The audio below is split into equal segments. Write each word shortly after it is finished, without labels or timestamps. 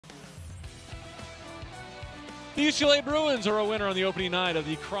The UCLA Bruins are a winner on the opening night of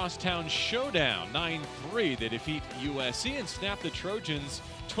the Crosstown Showdown. 9-3, they defeat USC and snap the Trojans'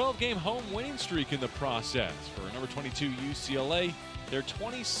 12-game home winning streak in the process. For number 22 UCLA, their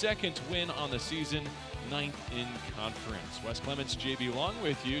 22nd win on the season, 9th in conference. Wes Clements, JB Long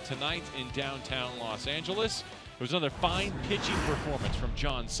with you tonight in downtown Los Angeles. It was another fine pitching performance from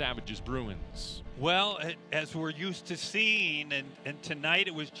John Savage's Bruins. Well, as we're used to seeing, and tonight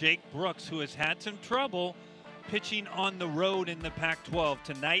it was Jake Brooks who has had some trouble pitching on the road in the Pac-12.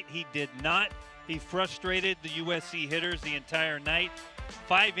 Tonight he did not. He frustrated the USC hitters the entire night.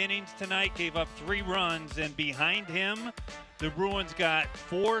 5 innings tonight, gave up 3 runs, and behind him, the Bruins got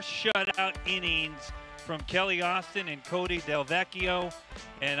 4 shutout innings from Kelly Austin and Cody Del Vecchio.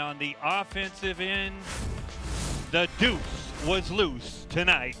 And on the offensive end, the deuce was loose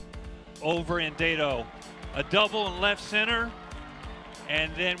tonight over in Dado. A double in left center,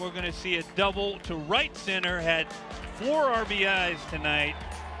 and then we're going to see a double to right center. Had 4 RBIs tonight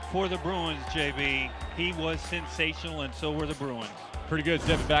for the Bruins, JB. He was sensational, and so were the Bruins. Pretty good,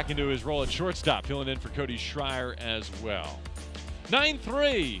 stepping back into his role at shortstop, filling in for Cody Schreier as well.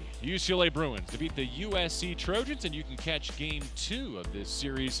 9-3, UCLA Bruins to beat the USC Trojans, and you can catch Game 2 of this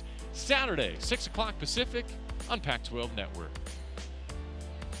series Saturday, 6 o'clock Pacific on Pac-12 Network.